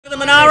The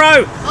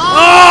Monaro!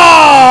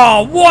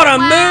 Oh, what a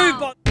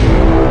move!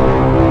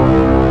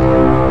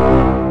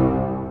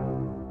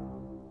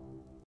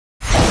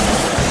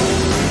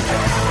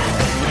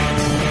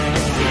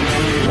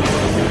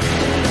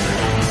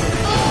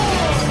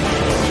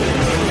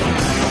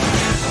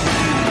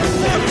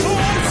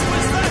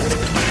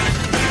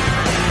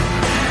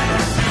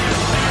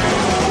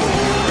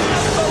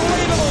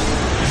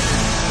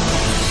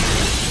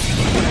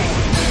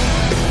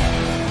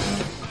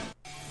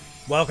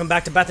 Welcome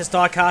back to Bathurst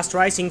Diecast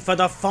Racing for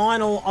the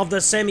final of the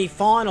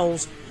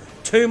semi-finals.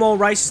 2 more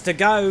races to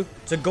go.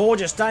 It's a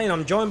gorgeous day and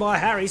I'm joined by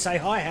Harry. Say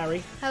hi,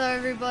 Harry. Hello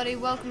everybody,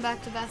 welcome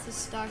back to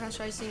Bathurst Diecast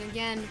Racing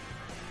again.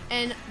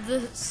 And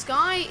the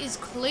sky is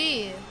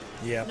clear.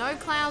 Yeah. No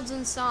clouds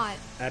in sight.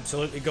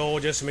 Absolutely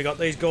gorgeous, and we got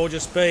these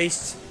gorgeous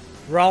beasts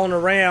rolling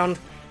around.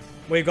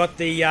 We've got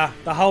the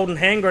Holden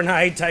hand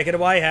grenade. Take it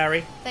away,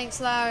 Harry.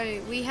 Thanks, Larry.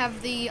 We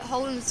have the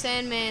Holden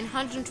Sandman,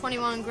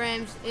 121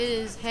 grams. It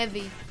is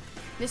heavy.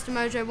 Mr.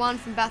 Mojo 1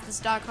 from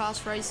Bathurst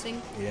Diecast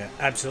Racing. Yeah,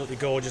 absolutely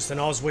gorgeous. And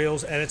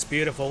Hotwheels, and it's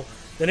beautiful.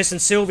 The Nissan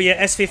Silvia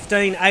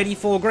S15,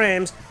 84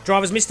 grams.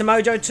 Drivers Mr.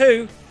 Mojo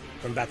 2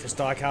 from Bathurst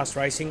Diecast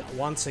Racing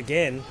once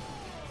again.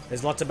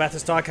 There's lots of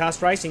Bathurst Diecast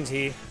Racings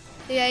here.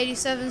 The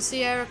 87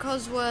 Sierra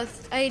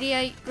Cosworth,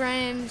 88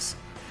 grams.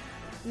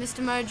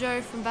 Mr.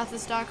 Mojo from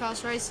Bathurst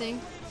Diecast Racing.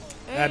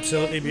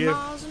 Absolutely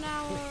beautiful. Miles an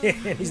hour. Yeah,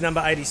 he's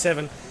number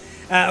 87.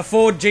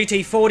 Ford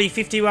GT40,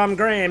 51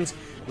 grams.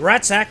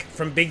 Ratsack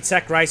from Big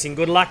Sack Racing.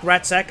 Good luck,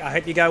 Ratsack. I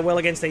hope you go well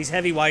against these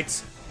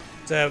heavyweights.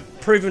 It's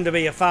proven to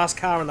be a fast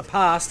car in the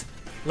past.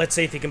 Let's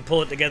see if he can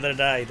pull it together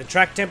today. The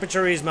track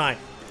temperature is, mate.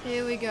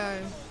 Here we go.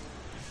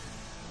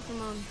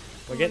 Come on.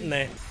 We're getting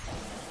there.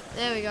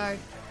 There we go.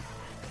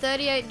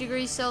 38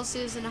 degrees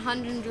Celsius and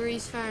 100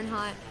 degrees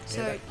Fahrenheit.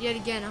 So yet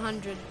again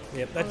 100.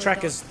 Yep, that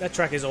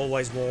track is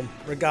always warm,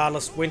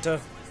 regardless. Winter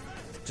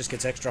just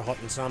gets extra hot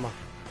in summer.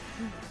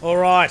 All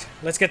right,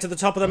 let's get to the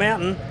top of the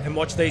mountain and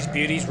watch these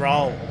beauties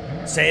roll.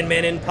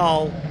 Sandman in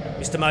pole,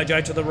 Mr.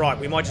 Mojo to the right.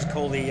 We might just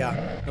call the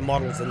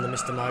models and the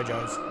Mr.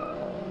 Mojos.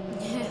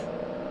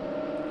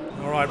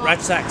 Yeah. All right,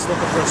 Ratsack's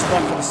looking for a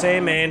spot for the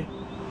Sandman.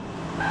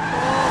 Oh,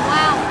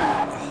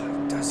 wow.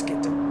 Oh, does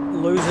get to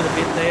lose it a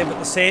bit there, but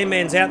the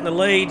Sandman's out in the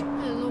lead.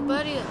 There's a little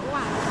birdie.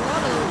 Wow, there's a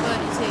lot of little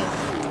birdies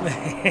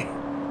here.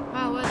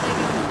 Wow, where'd they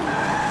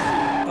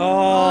go?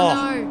 Oh,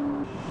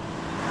 no.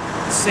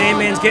 The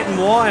Sandman's getting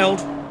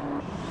wild.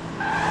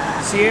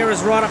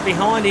 Sierra's right up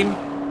behind him.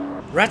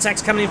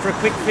 Ratsack's coming in for a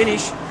quick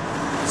finish.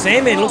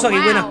 Sandman looks like he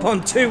went up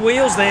on 2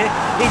 wheels there.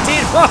 He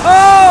did.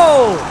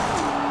 Whoa!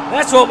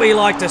 That's what we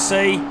like to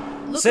see.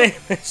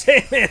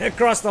 Sandman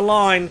across the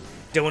line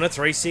doing a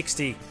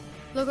 360.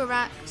 Look at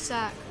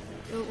Ratsack.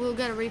 We'll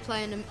get a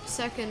replay in a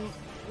second.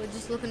 We're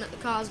just looking at the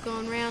cars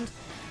going round.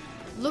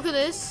 Look at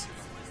this.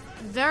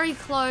 Very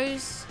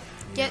close.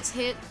 Gets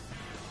hit.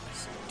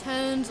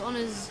 Turns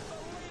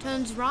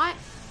right.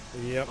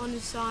 Yep. On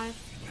his side.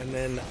 And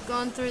then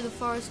gone through the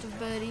forest of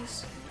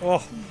birdies.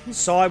 Oh,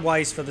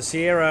 sideways for the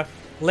Sierra,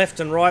 left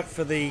and right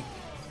for the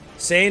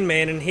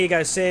Sandman, and here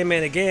goes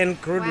Sandman again.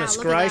 Goodness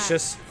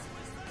gracious,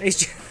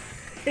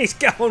 he's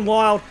going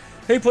wild.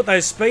 Who put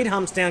those speed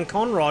humps down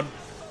Conrad?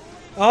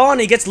 Oh, and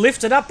he gets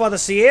lifted up by the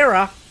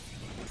Sierra,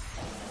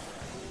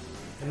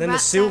 and then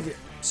Ratsack, the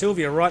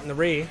Silvia right in the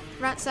rear.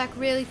 Ratsack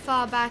really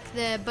far back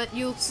there, but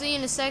you'll see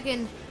in a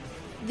second.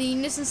 The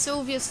Nissan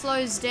Silvia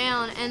slows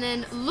down, and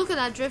then look at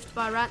that drift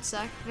by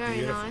Ratsack. Very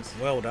beautiful. Nice.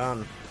 Well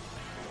done.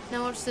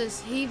 Now watch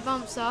this. He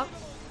bumps up.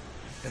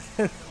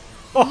 Look,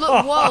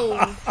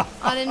 whoa!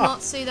 I did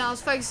not see that. I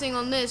was focusing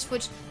on this,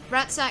 which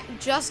Ratsack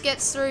just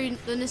gets through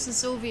the Nissan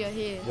Silvia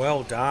here.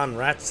 Well done,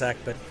 Ratsack,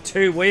 but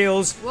 2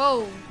 wheels.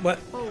 Whoa. But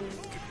whoa.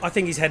 I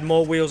think he's had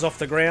more wheels off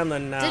the ground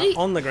than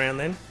on the ground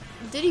then.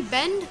 Did he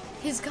bend?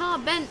 His car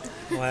bent.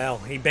 Well,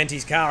 he bent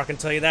his car, I can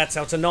tell you that.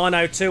 So it's a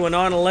 902, a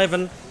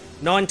 911.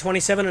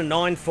 927 and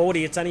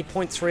 940. It's only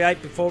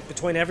 0.38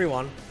 between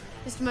everyone.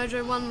 Mr.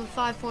 Mojo 1 with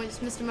 5 points,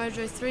 Mr.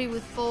 Mojo 3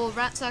 with 4,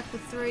 Ratsack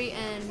with 3,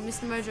 and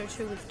Mr. Mojo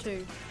 2 with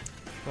 2.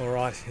 All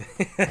right.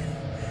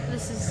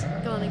 This is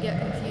going to get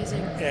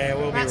confusing. Yeah,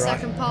 we'll be right.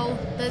 Ratsack and pole.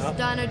 There's the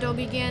Dino Dog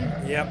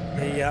again.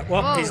 Yep.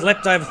 Well, he's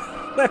leapt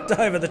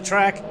over the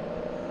track.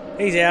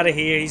 He's out of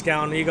here. He's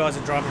going. You guys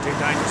are driving too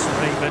dangerous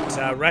for me.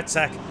 But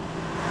Ratsack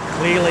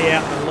clearly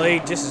out in the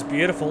lead. Just as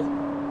beautiful.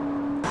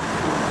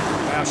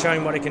 Wow,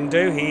 showing what he can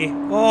do here.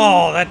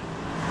 Oh, that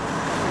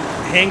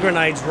hand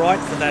grenade's right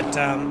for that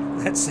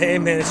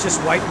Sandman. It's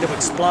just waiting to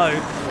explode.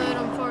 Third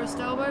on Forest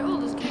Elbow. Oh,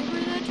 there's a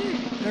kangaroo there too.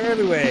 They're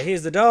everywhere.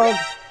 Here's the dog,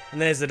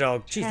 and there's the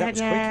dog. Jeez, that was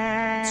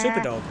quick.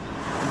 Super dog.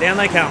 And down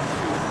they come.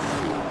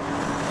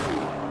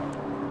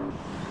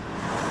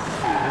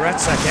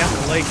 Ratsack out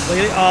in the lead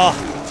clearly.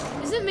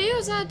 Oh. Is it me or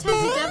is that a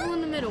Tassie Devil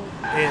in the middle?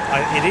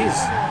 It is.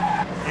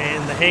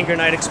 And the hand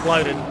grenade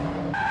exploded.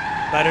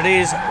 But it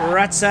is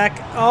Ratsack.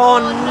 Oh,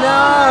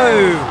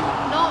 no!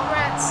 Not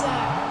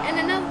Ratsack. And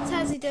another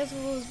Tassie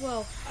Devil as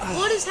well.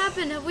 What has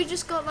happened? Have we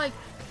just got like...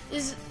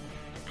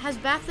 has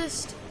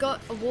Bathurst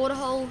got a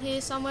waterhole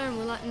here somewhere and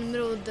we're like in the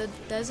middle of the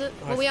desert?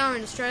 Well, we are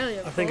in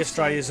Australia. I think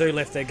Australia Zoo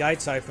left their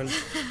gates open.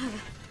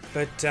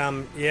 But,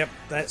 yep,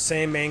 that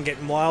Sandman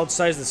getting wild.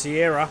 So's the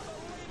Sierra.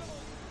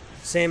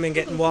 Sandman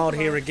getting wild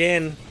here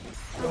again.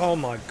 Oh,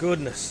 my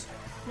goodness.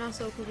 Nice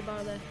little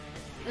kookaburra there.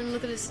 And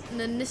look at this,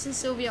 the Nissan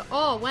Silvia.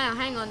 Oh, wow,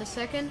 hang on a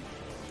second.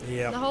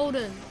 Yep. The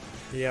Holden.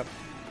 Yep.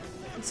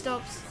 It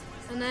stops.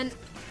 And then,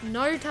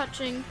 no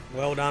touching.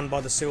 Well done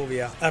by the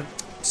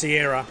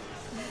Sierra.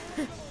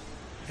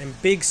 And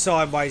big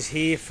sideways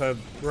here for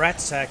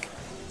Ratsack,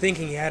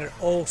 thinking he had it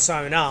all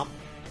sewn up.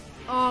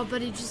 Oh,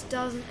 but he just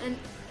doesn't. And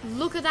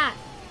look at that.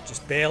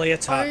 Just barely a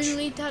touch.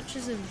 Only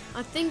touches him.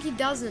 I think he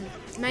doesn't.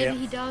 Maybe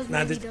he does.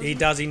 No, maybe he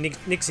does. He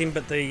nicks him,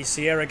 but the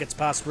Sierra gets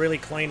past really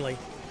cleanly.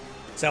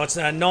 So it's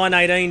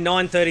 9:18,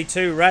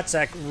 9:32.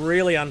 Ratsack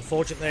really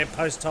unfortunate there,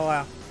 post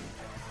tyre,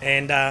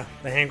 and the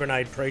hand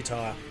grenade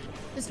pre-tyre.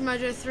 Mr.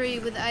 Mojo 3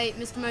 with 8,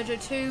 Mr.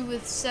 Mojo 2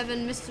 with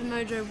 7, Mr.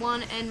 Mojo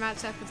 1, and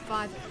Ratsack with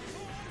 5.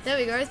 There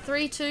we go.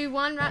 3, 2,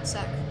 1,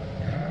 Ratsack.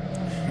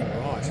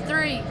 Right.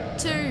 3,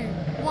 2,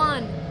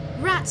 1,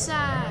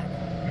 Ratsack.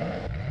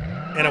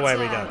 And away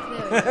we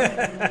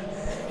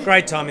go.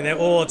 Great timing there.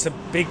 Oh, it's a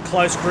big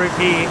close group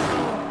here.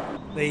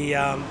 The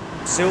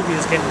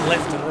Sylvia's getting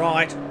left and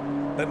right,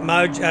 but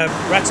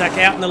Ratsack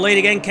out in the lead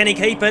again. Can he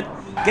keep it?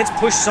 Gets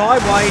pushed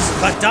sideways,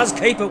 but does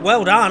keep it.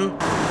 Well done.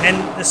 And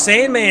the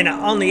Sandman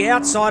on the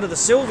outside of the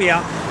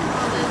Sylvia.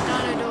 Oh,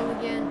 there's Dino Dog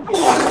again.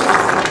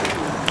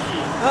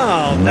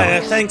 Oh,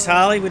 no, thanks,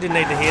 Harley. We didn't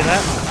need to hear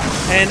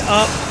that. And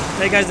up,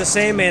 there goes the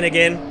Sandman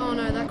again. Oh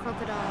no, that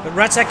crocodile. But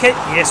Ratsack,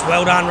 yes,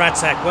 well done,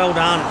 Ratsack. Well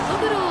done.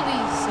 Look at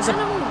all these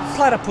animals. A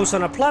platypus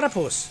on a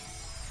platypus.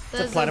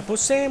 There's It's a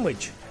platypus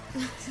sandwich.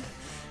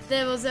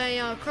 There was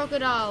a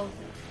crocodile.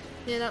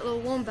 Yeah, that little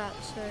wombat.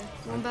 So,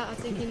 wombat, I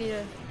think you need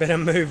to Better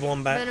move,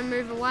 Wombat. better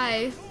move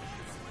away.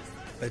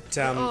 But,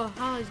 Oh,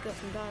 Harley's got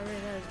some diarrhea.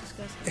 That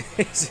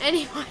is disgusting.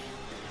 Anyway.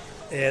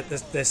 yeah,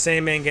 the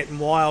Sandman getting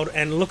wild.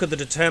 And look at the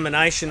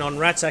determination on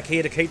Ratsack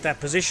here to keep that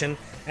position.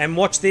 And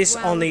watch this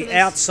Wow, on look the at this.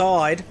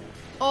 outside.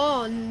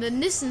 Oh, and the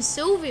Nissan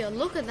Silvia.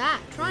 Look at that.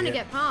 Trying to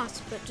Yeah. get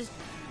past, but just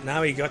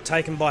No, he got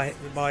taken by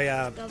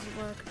doesn't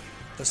work.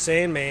 the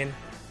Sandman.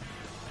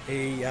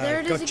 He There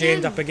it is got jammed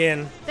again. up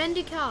again.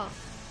 Bendy car.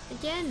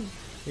 Again.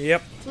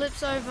 Yep,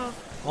 Flips over.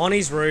 on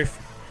his roof.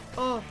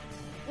 Oh.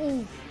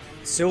 Ooh.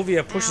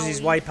 Sylvia pushes his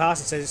Owie. way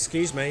past and says,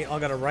 "Excuse me, I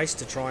got a race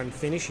to try and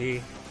finish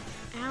here."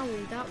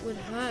 Owie, that would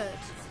hurt.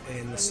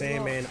 And the A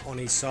Sandman lot. on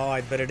his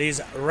side, but it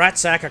is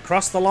Ratsack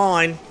across the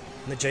line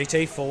in the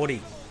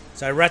GT40.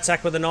 So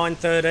Ratsack with a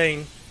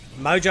 913,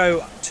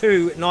 Mojo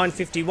 2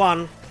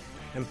 951,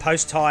 and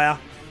post tyre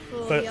for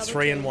the other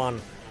 3 two. and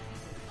 1.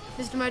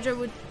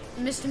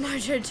 Mr.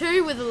 Mojo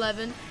 2 with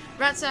 11,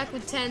 Ratsack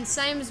with 10,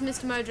 same as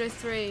Mr. Mojo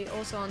 3,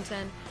 also on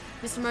 10.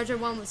 Mr. Mojo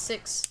 1 with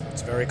 6.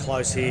 It's very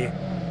close here.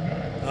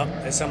 Oh,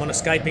 there's someone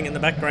escaping in the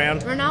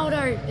background.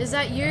 Ronaldo, is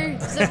that you?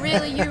 Is it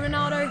really you,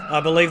 Ronaldo? I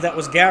believe that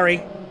was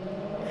Gary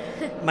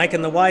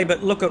making the way,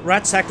 but look at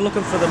Ratsack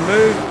looking for the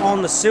move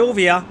on the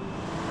Sylvia.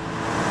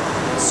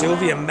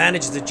 Sylvia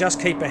managed to just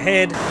keep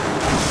ahead.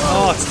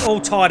 Oh, it's all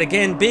tight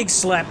again. Big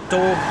slap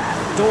door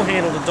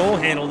handle to door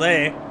handle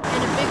there.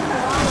 And a big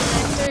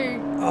koala there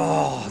too.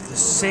 Oh, the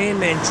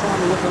Sandman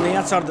trying to look on the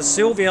outside of the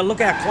Sylvia.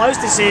 Look how close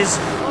this is.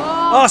 Oh,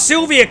 Oh,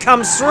 Sylvia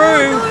comes through.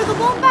 no, the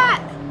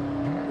wombat!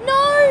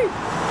 No!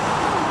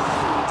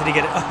 Did he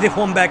get it? Oh, the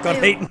Wombat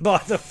got eaten by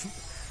the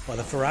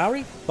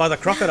Ferrari? By the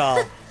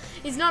crocodile.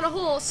 He's not a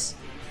horse.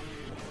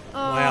 Oh,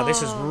 Wow,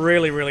 this is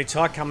really, really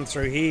tight coming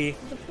through here.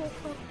 the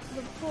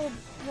poor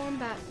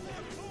wombat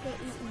got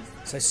eaten.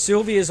 So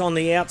Sylvia's on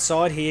the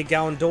outside here,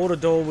 going door to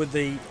door with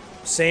the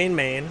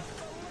Sandman.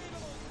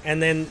 And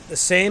then the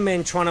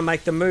Sandman trying to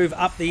make the move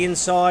up the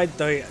inside.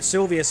 The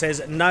Sylvia says,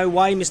 "No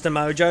way, Mr.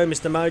 Mojo.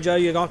 Mr. Mojo,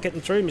 you're not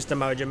getting through, Mr.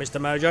 Mojo, Mr.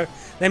 Mojo."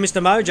 Then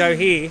Mr. Mojo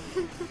here.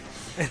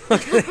 And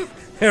look at it.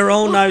 They're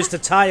all nose to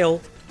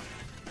tail.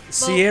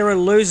 Sierra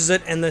loses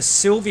it, and the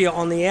Sylvia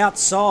on the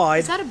outside.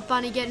 Is that a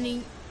bunny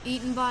getting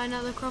eaten by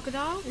another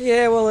crocodile?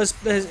 Yeah, well, it's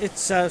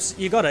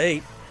you got to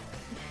eat.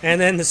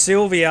 And then the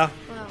Sylvia.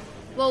 Wow.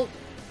 Well,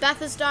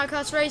 Bathurst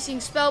Diecast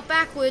Racing spelled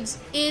backwards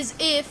is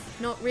if,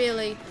 not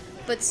really,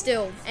 but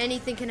still,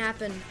 anything can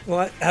happen.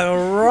 Well,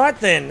 right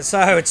then.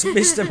 So it's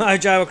Mr.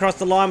 Mojo across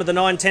the line with the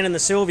 910 and the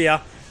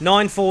Sylvia.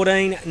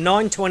 914,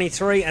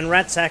 923, and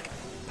Ratsack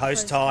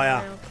post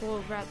tyre.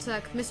 Poor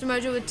Ratsack. Mr.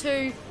 Mojo with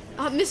 2.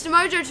 Mr.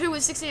 Mojo 2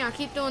 with 16. I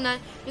keep doing that.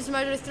 Mr.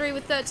 Mojo 3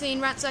 with 13.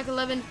 Ratsack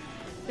 11.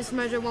 Mr.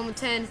 Mojo 1 with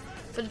 10.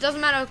 But it doesn't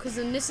matter because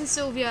the Nissan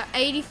Silvia,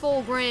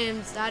 84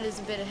 grams. That is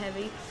a bit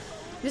heavy.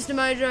 Mr.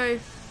 Mojo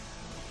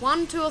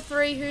 1, 2, or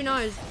 3. Who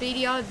knows?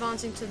 BDO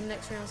advancing to the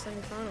next round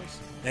semi-finals.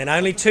 And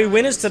only 2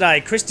 winners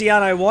today.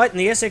 Cristiano White and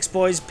the Essex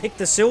boys picked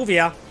the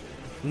Sylvia.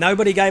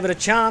 Nobody gave it a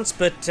chance,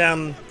 but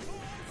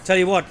tell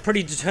you what,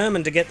 pretty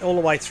determined to get all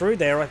the way through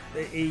there. I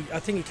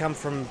think he come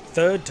from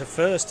 3rd to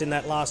 1st in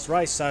that last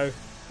race, so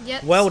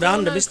Yep, well still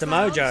done to no Mr.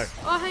 clouds. Mojo.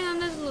 Oh, hang on,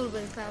 there's a little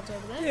bit of clouds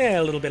over there. Yeah,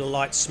 a little bit of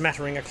light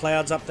smattering of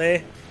clouds up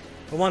there.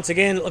 But once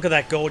again, look at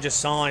that gorgeous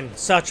sign.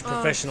 Such a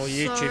professional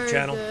YouTube so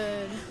channel.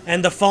 good.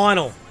 And the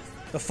final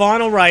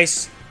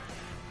race,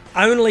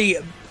 only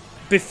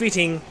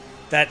befitting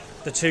that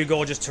the two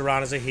gorgeous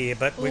Tiranas are here.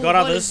 But we got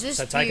others,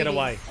 so take it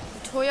away.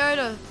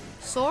 Toyota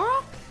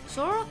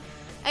Sora?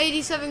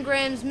 87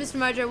 grams, Mr.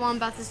 Mojo 1,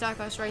 Bathurst Track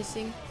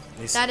Racing.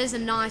 That is a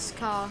nice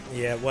car.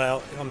 Yeah,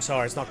 well, I'm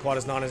sorry, it's not quite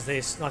as nice as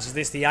this.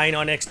 The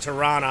A9X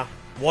Tirana,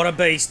 what a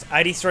beast!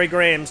 83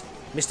 grams,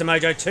 Mr.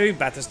 Mojo 2,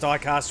 Bathurst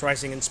Diecast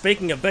Racing. And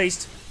speaking of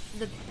beast,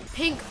 the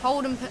pink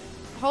Holden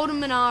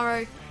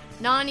Monaro,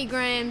 90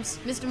 grams,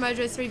 Mr.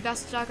 Mojo 3,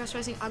 Bathurst Diecast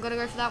Racing. I gotta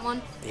go for that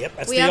one. Yep,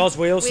 that's the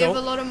Hotwheels. We have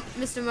a lot of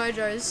Mr.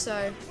 Mojos,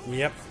 so.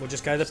 Yep, we'll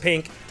just go the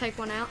pink. Take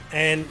one out.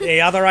 And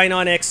the other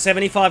A9X,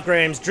 75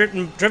 grams,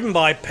 driven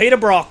by Peter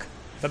Brock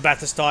for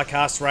Bathurst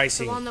Diecast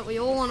Racing. The one that we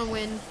all want to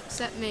win,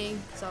 except me,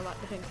 because I like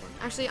the pink one.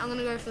 Actually, I'm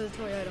gonna go for the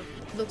Toyota.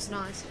 Looks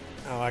nice.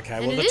 Oh, okay.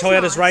 And well, the is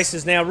Toyota's nice. race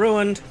is now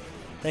ruined.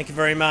 Thank you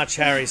very much,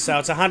 Harry. So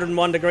it's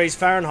 101 degrees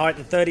Fahrenheit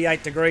and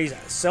 38 degrees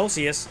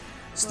Celsius.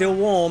 Still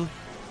warm.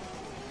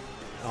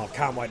 Oh,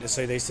 can't wait to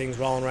see these things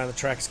rolling around the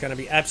track. It's going to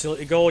be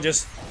absolutely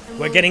gorgeous.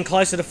 We're getting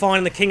closer to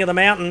finding the king of the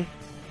mountain.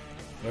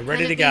 We're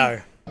ready to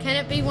go. Can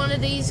it be one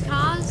of these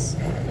cars?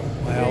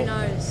 Well, who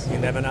knows? You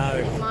never know.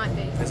 It might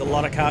be. There's a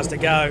lot of cars to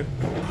go.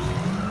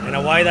 And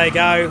away they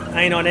go.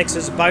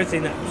 A9Xs both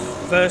in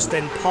first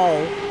and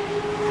pole.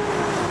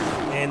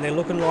 And they're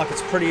looking like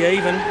it's pretty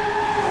even.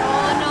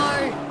 Oh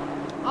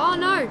no! Oh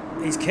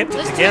no! He's kept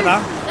it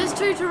together. There's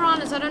two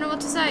Tiranas, I don't know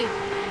what to say.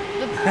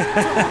 The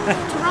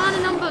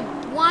Tirana number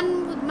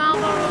 1 with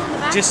Marlboro on the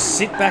back. Just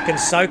sit back and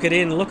soak it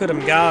in. Look at them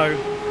go.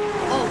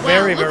 Oh, wow,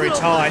 Very, look very at all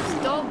tight.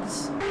 those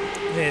dogs.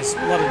 There's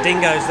a lot of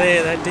dingoes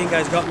there. That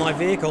dingo's got my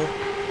vehicle.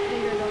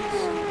 Dingo dogs.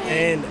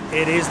 And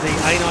it is the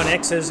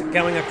A9Xs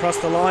going across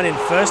the line in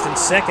first and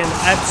second.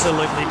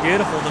 Absolutely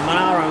beautiful. The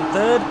Monaro in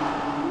third.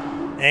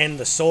 And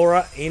the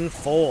Sora in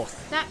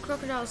fourth. That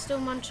crocodile's still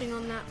munching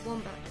on that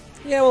wombat.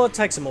 Yeah, well, it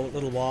takes him a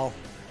little while.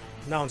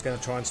 No one's going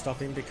to try and stop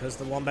him because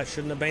the wombat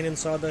shouldn't have been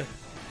inside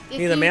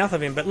near the mouth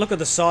of him. But look at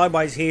the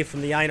sideways here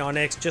from the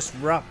A9X. Just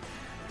rough.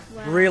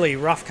 Wow. Really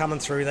rough coming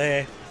through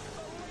there.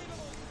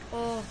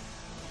 Oh,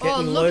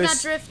 Getting look loose. at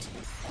that drift.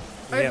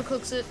 Yep.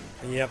 Overcooks it.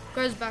 Yep.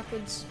 Goes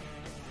backwards.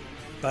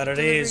 But it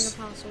Delivering is. a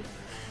parcel.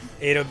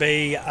 It'll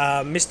be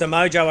Mr.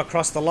 Mojo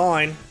across the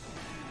line.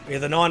 We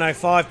have the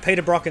 905,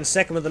 Peter Brock in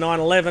second with the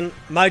 911,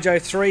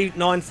 Mojo 3,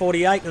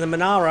 948 and the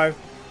Monaro,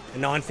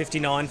 and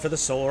 959 for the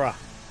Sora.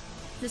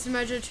 Mr.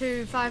 Mojo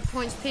 2, 5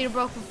 points. Peter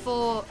Brock with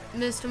 4.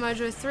 Mr.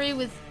 Mojo 3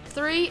 with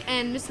 3.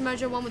 And Mr.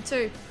 Mojo 1 with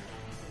 2.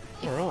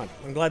 Alright,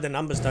 I'm glad the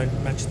numbers don't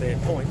match their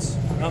points.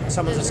 Oh,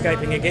 someone's There's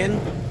escaping another again.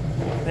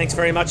 Thanks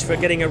very much for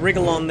getting a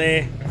wriggle on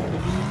there,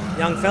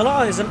 young fella.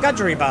 Oh, there's a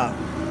gudgery bar.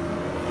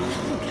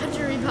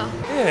 Gudgery bar.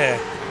 Yeah.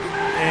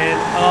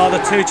 And, the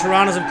two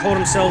Tiranas have caught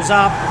themselves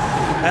up.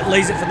 That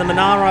leaves it for the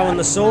Monaro and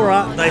the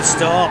Sora. They've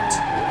stopped.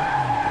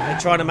 They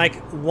try to make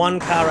one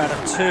car out of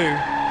two.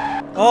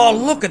 Oh,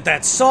 look at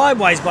that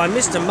sideways by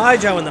Mr.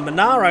 Mojo and the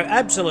Monaro.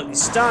 Absolutely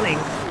stunning.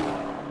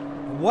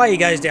 Away he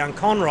goes down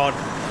Conrod.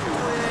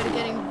 Toyota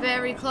getting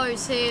very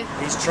close here.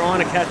 He's trying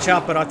to catch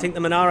up, but I think the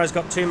Monaro's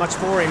got too much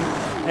for him.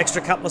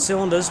 Extra couple of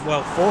cylinders.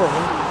 Well, 4 of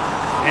them.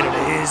 And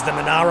it is the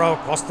Monaro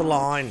across the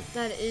line.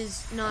 That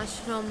is nice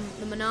from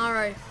the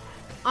Monaro.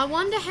 I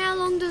wonder how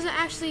long does it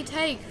actually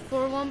take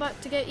for a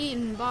wombat to get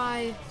eaten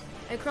by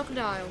a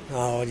crocodile?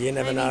 Oh, you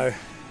never know.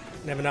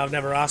 Never know. I've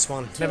never asked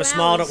one. 2 Never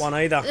smiled at hours. one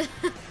either.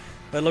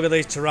 But look at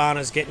these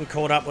Tiranas getting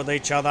caught up with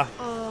each other.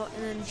 Oh,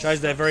 and then Shows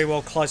they're very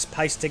well close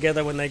paced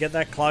together when they get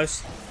that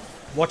close.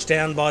 Watch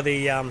down by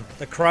the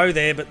Crow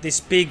there, but this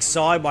big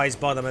sideways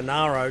by the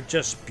Monaro,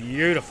 just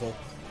beautiful.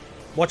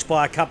 Watched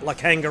by a couple of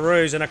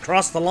kangaroos, and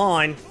across the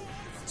line,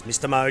 it's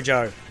Mr.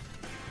 Mojo.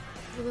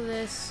 look at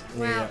this.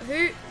 Wow.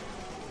 Yeah.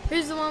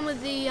 Who's the one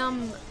with the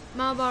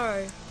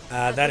Marlboro?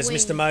 That is wing.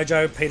 Mr.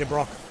 Mojo. Peter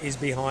Brock is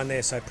behind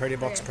there, so Peter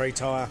Brock's Okay.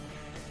 pre-tyre.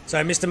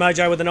 So Mr.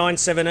 Mojo with a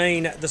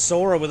 917, the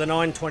Sora with a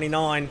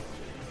 929.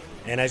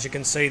 And as you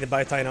can see, the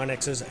both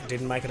A9Xs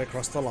didn't make it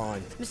across the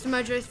line. Mr.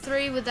 Mojo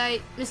 3 with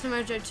 8, Mr.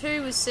 Mojo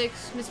 2 with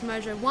 6, Mr.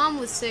 Mojo 1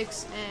 with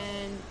 6,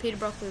 and Peter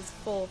Brock with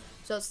 4.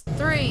 So it's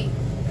 3,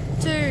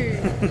 2,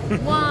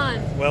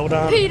 1. Well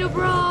done. Peter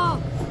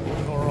Brock!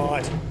 All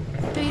right.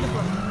 Peter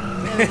Brock.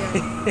 There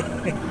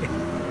we go.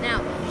 Now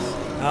it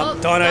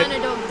works. Dino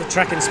Dog. the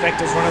track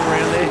inspector's running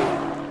around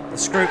there. The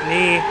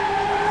scrutineer,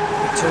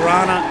 the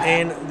Tirana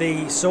and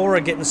the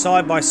Sora getting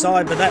side by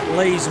side, but that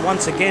leaves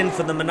once again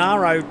for the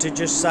Monaro to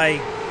just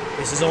say,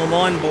 this is all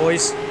mine,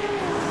 boys.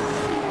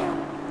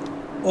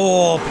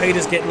 Oh,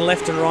 Peter's getting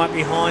left and right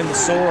behind the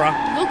Sora.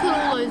 Look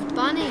at all those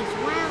bunnies.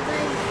 Wow, they're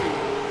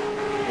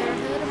a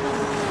herd of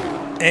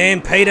bunnies.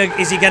 And Peter,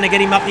 is he going to get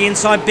him up the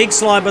inside? Big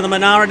slide by the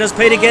Monaro. Does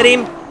Peter get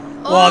him?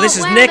 Oh, this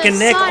is wow, neck and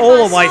neck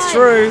all the way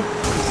through.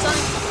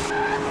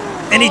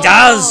 And he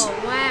does.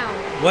 Oh,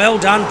 wow. Well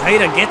done,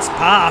 Peter. Gets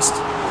past.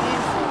 Beautiful.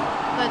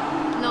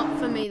 But not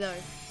for me, though.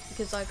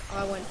 Because I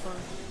went for him.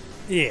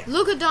 Yeah.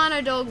 Look at Dino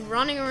Dog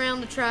running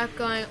around the track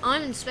going,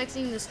 I'm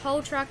inspecting this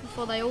whole track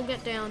before they all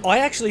get down. I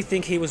actually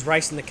think he was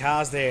racing the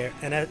cars there,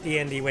 and at the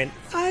end he went,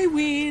 I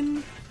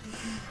win.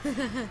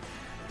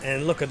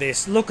 And look at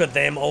this. Look at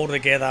them all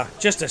together.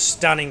 Just a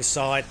stunning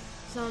sight.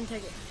 Someone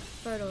take a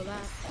photo of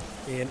that.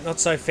 Yeah, not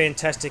so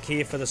fantastic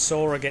here for the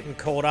Sora getting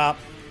caught up.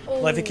 Oh.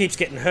 Well, if he keeps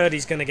getting hurt,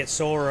 he's going to get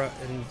Sora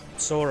and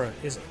Sora,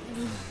 is it?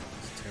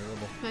 It's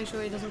terrible. Make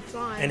sure he doesn't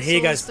fly. And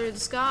here goes through the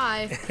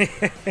sky.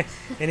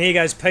 And here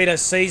goes Peter,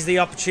 sees the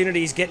opportunity.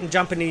 He's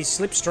jumping in his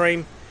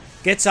slipstream,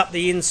 gets up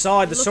the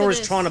inside. The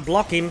Sora's trying to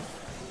block him,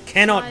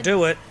 cannot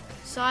do it.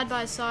 Side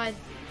by side,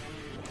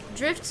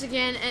 drifts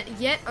again, and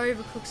yet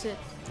overcooks it.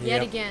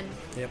 Yet again.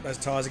 Yep, those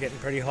tyres are getting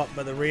pretty hot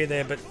by the rear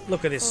there. But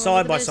look at this,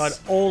 side by side,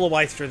 all the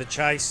way through the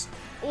chase.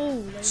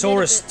 Oh,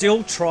 Sora's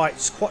still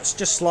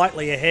just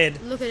slightly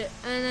ahead. Look at it,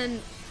 and then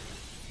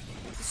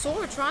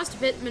Sora tries to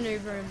pit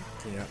maneuver him.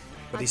 Yeah,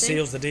 but he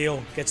seals the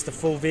deal, gets the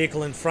full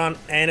vehicle in front,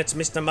 and it's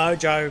Mr.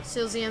 Mojo.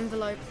 Seals the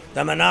envelope.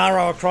 The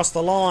Monaro across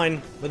the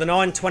line with a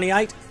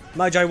 9.28.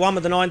 Mojo 1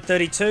 with a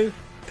 9.32.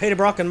 Peter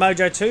Brock and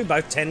Mojo 2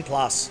 both 10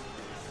 plus.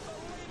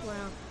 Wow.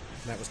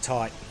 That was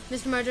tight.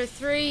 Mr. Mojo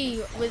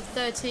 3 with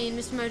 13,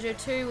 Mr. Mojo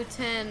 2 with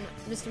 10,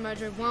 Mr.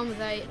 Mojo 1 with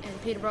 8,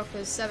 and Peter Brock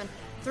with 7.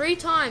 3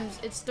 times,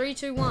 it's 3,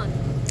 2, 1.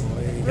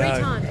 There you 3 go.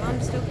 times,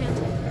 I'm still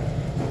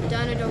counting.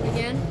 Dino Dog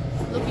again,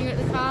 looking at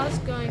the cars,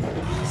 going,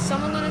 is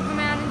someone going to come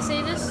out and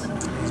see this?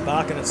 He's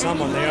barking at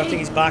someone there. I think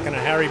he's barking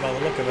at Harry by the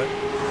look of it.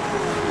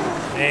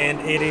 And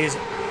it is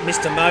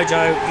Mr.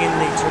 Mojo in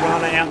the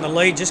Tirana out in the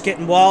lead, just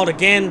getting wild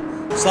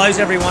again. Slows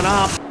everyone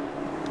up.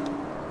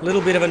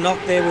 Little bit of a knock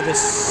there with the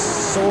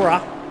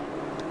Sora.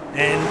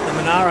 And the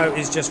Monaro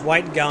is just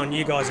waiting, going,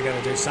 you guys are going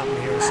to do something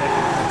here in a second.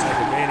 I'm going to take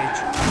advantage.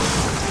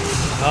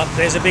 Oh,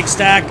 there's a big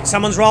stack.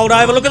 Someone's rolled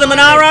over. Look at the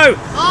Monaro.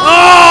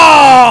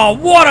 Oh,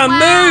 what a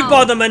move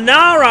by the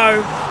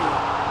Monaro.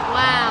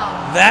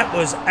 Wow. That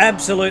was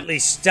absolutely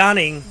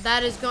stunning.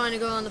 That is going to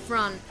go on the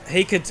front.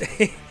 He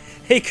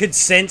could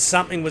sense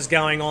something was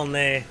going on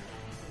there.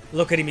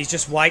 Look at him. He's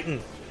just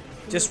waiting.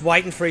 Just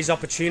waiting for his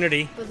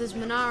opportunity. With his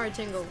Monaro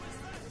tingle.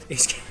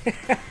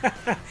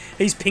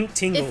 He's pink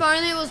tingle. If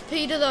only it was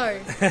Peter though.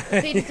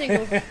 Peter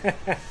tingle.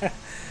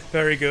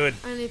 Very good.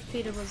 Only if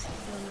Peter was.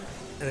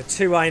 And a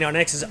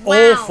 2A9X is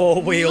Wow, all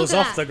 4 wheels look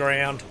at off that. the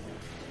ground.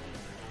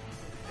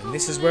 And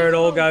this is where it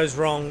all goes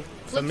wrong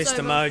for Flips Mr.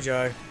 over.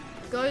 Mojo.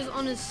 Goes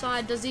on his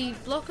side. Does he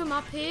block him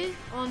up here?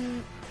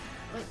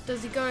 Like,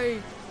 does he go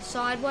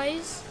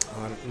sideways?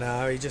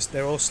 No,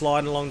 they're all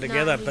sliding along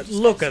together. he But just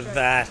look goes at straight.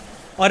 that.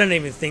 I don't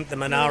even think the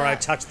Monaro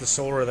that. touched the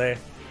Sora there.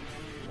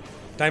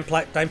 Don't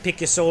pick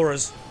your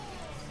Soras.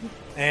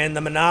 And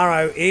the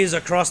Monaro is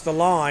across the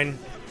line.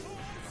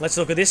 Let's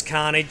look at this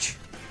carnage.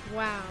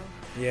 Wow.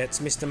 Yeah, it's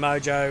Mr.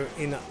 Mojo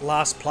in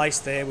last place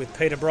there with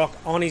Peter Brock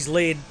on his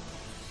lid.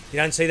 You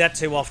don't see that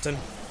too often.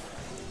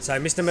 So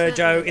Mr.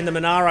 Mojo in the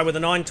Monaro with a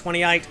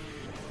 9.28.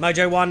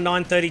 Mojo 1,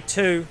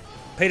 9.32.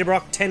 Peter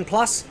Brock 10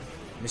 plus.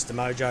 Mr.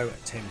 Mojo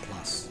 10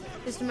 plus.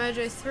 Mr.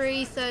 Mojo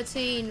 3,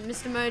 13.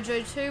 Mr.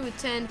 Mojo 2 with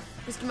 10.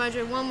 Mr.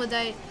 Mojo 1 with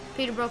 8.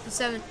 Peter Brock with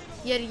 7.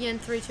 Yet again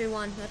 3, 2,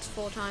 1. That's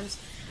 4 times.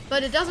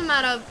 But it doesn't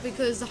matter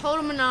because the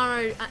Holden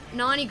Monaro at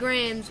 90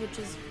 grams, which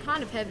is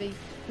kind of heavy,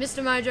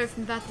 Mr. Mojo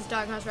from Bathurst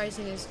Dark Horse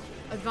Racing is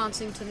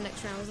advancing to the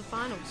next round of the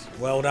finals.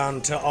 Well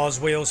done to Oz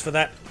Wheels for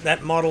that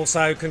model.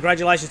 So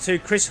congratulations to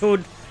Chris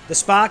Hood, the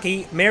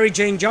Sparky, Mary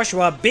Jean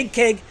Joshua, Big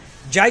Keg,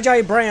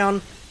 JJ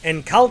Brown,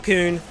 and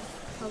Culcoon.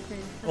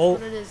 That's All-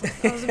 what it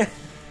is.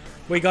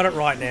 We got it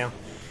right now.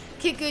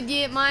 Kit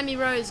Goodyear, Miami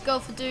Rose,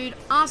 Golfer Dude,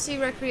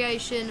 RC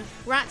Recreation,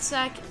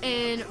 Ratsack,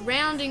 and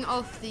rounding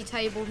off the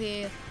table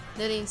here,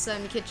 Liddy and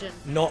Sammy Kitchen.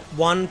 Not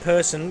one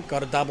person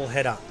got a double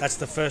header. That's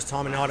the first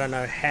time in I don't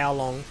know how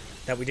long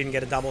that we didn't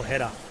get a double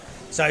header.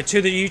 So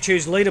to the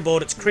YouTube's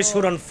leaderboard, it's Chris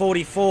Hood on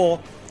 44,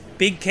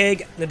 Big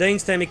Keg,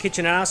 Nadine's Thermy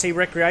Kitchen and RC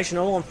Recreation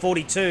all on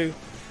 42,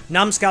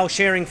 Numbskull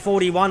sharing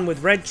 41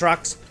 with Red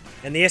Trucks,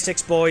 and the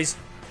Essex Boys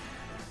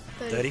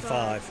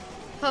 35.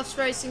 Puffs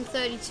Racing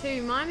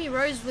 32, Miami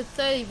Rose with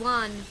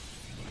 31,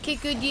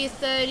 Kit Goodyear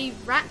 30,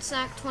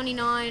 Ratsack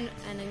 29,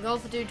 and then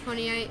Golfer Dude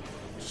 28,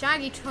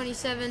 Shaggy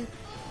 27,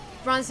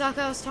 Brian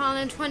Sarkos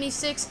Thailand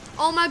 26.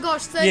 Oh my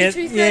gosh,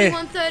 32,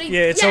 31, 30. Yeah,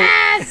 it's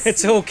yes!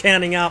 it's all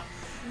counting up.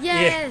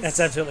 Yes! Yeah, that's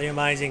absolutely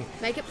amazing.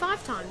 Make it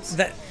 5 times.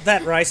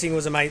 That racing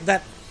was amazing.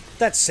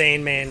 That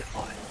Sandman,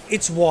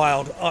 it's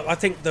wild. I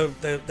think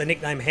the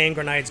nickname Hand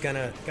Grenade's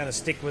gonna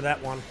stick with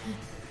that one.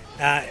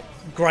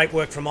 Great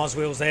work from Oz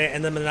Wheels there,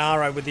 and the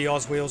Monaro with the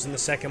Oz Wheels in the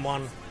second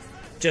one.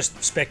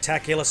 Just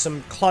spectacular.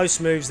 Some close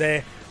moves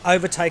there.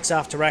 Overtakes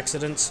after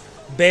accidents,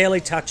 barely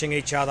touching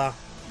each other.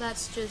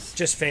 That's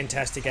Just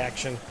fantastic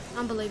action.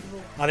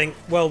 unbelievable. I think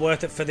well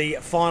worth it for the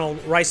final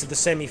race of the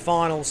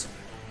semi-finals.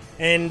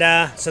 And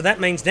so that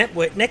means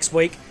next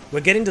week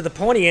we're getting to the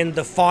pointy end.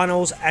 The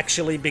finals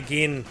actually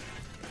begin.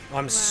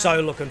 I'm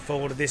so looking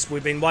forward to this.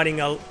 We've been waiting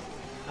only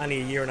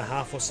a year and a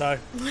half or so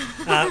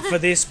for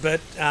this,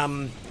 but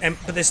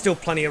there's still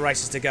plenty of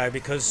races to go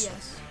because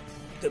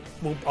Yes.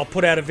 I'll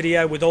put out a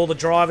video with all the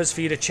drivers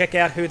for you to check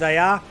out who they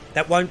are.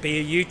 That won't be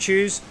a you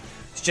choose.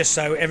 It's just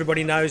so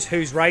everybody knows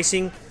who's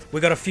racing.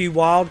 We've got a few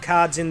wild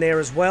cards in there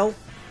as well,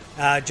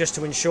 just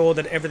to ensure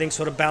that everything's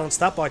sort of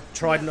balanced up. We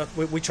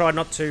tried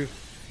not to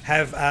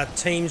have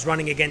teams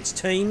running against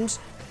teams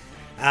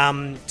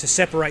to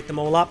separate them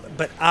all up.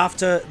 But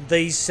after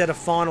these set of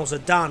finals are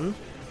done,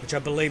 which I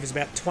believe is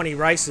about 20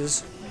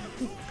 races,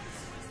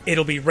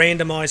 it'll be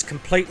randomised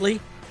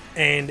completely.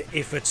 And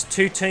if it's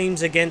two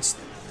teams against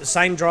the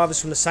same drivers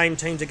from the same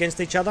teams against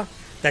each other,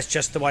 that's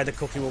just the way the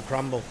cookie will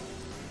crumble.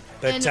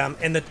 But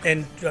and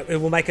it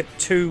will make it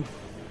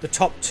the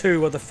top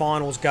two of the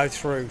finals go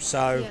through.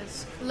 So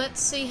yes,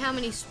 let's see how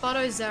many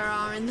spottos there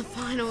are in the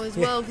final as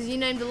well, because you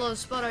named a lot of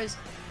spottos.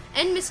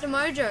 And Mr.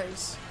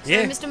 Mojo's. So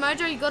Mr.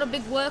 Mojo, you got a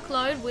big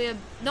workload. We're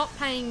not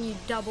paying you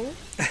double.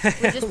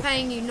 We're just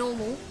paying you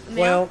normal amount.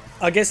 Well,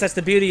 I guess that's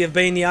the beauty of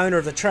being the owner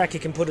of the track. You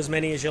can put as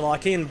many as you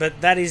like in,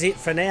 but that is it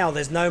for now.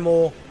 There's no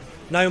more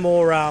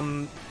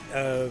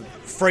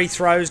free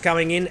throws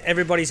going in.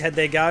 Everybody's had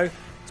their go.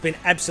 It's been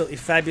absolutely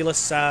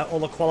fabulous, all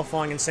the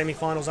qualifying and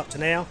semi-finals up to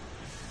now.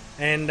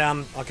 And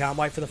I can't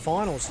wait for the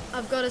finals.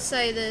 I've got to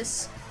say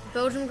this.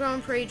 Belgium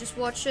Grand Prix, just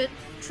watch it.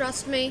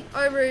 Trust me.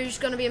 Eau Rouge,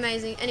 going to be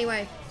amazing.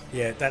 Anyway.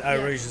 Yeah, that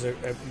Eau Rouge is a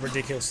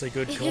ridiculously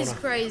good corner. It is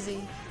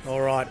crazy.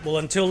 All right. Well,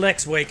 until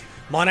next week,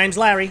 my name's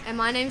Larry. And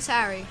my name's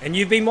Harry. And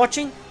you've been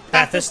watching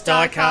Bathurst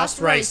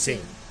Diecast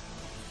Racing.